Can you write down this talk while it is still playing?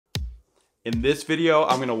In this video,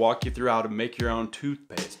 I'm gonna walk you through how to make your own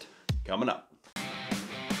toothpaste. Coming up.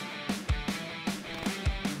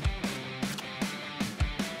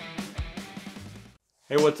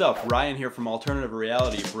 Hey, what's up? Ryan here from Alternative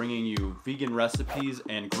Reality, bringing you vegan recipes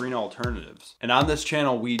and green alternatives. And on this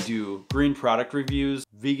channel, we do green product reviews,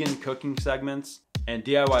 vegan cooking segments, and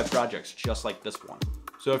DIY projects just like this one.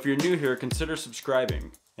 So if you're new here, consider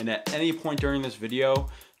subscribing. And at any point during this video,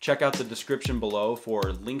 check out the description below for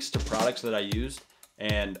links to products that I used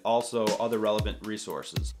and also other relevant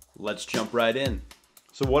resources. Let's jump right in.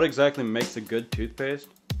 So what exactly makes a good toothpaste?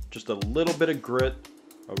 Just a little bit of grit,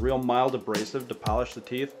 a real mild abrasive to polish the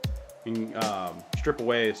teeth and strip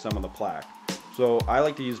away some of the plaque. So I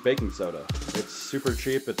like to use baking soda. It's super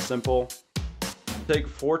cheap, it's simple. Take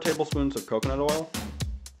 4 tablespoons of coconut oil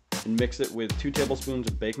and mix it with 2 tablespoons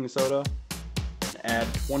of baking soda. Add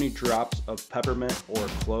 20 drops of peppermint or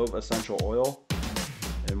clove essential oil.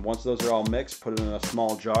 And once those are all mixed, put it in a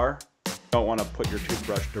small jar. You don't want to put your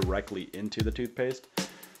toothbrush directly into the toothpaste.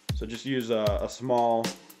 So just use a small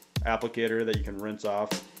applicator that you can rinse off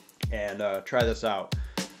and try this out.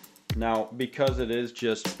 Now, because it is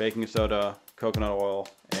just baking soda, coconut oil,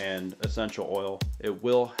 and essential oil, it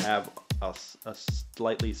will have a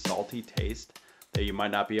slightly salty taste that you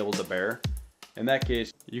might not be able to bear. In that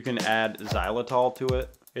case, you can add xylitol to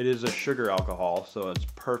it. It is a sugar alcohol, so it's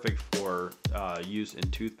perfect for use in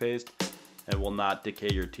toothpaste and will not decay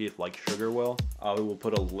your teeth like sugar will. I will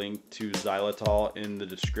put a link to xylitol in the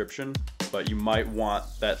description, but you might want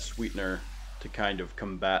that sweetener to kind of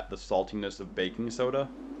combat the saltiness of baking soda.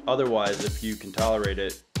 Otherwise, if you can tolerate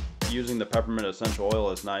it, using the peppermint essential oil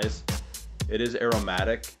is nice. It is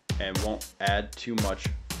aromatic and won't add too much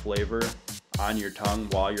flavor on your tongue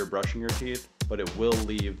while you're brushing your teeth, but it will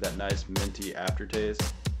leave that nice minty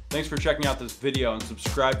aftertaste. Thanks for checking out this video and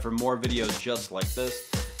subscribe for more videos just like this.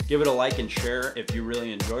 Give it a like and share if you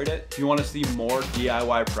really enjoyed it. If you want to see more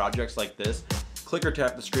DIY projects like this, click or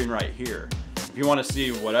tap the screen right here. If you want to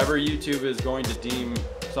see whatever YouTube is going to deem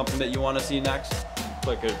something that you want to see next,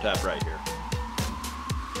 click or tap right here.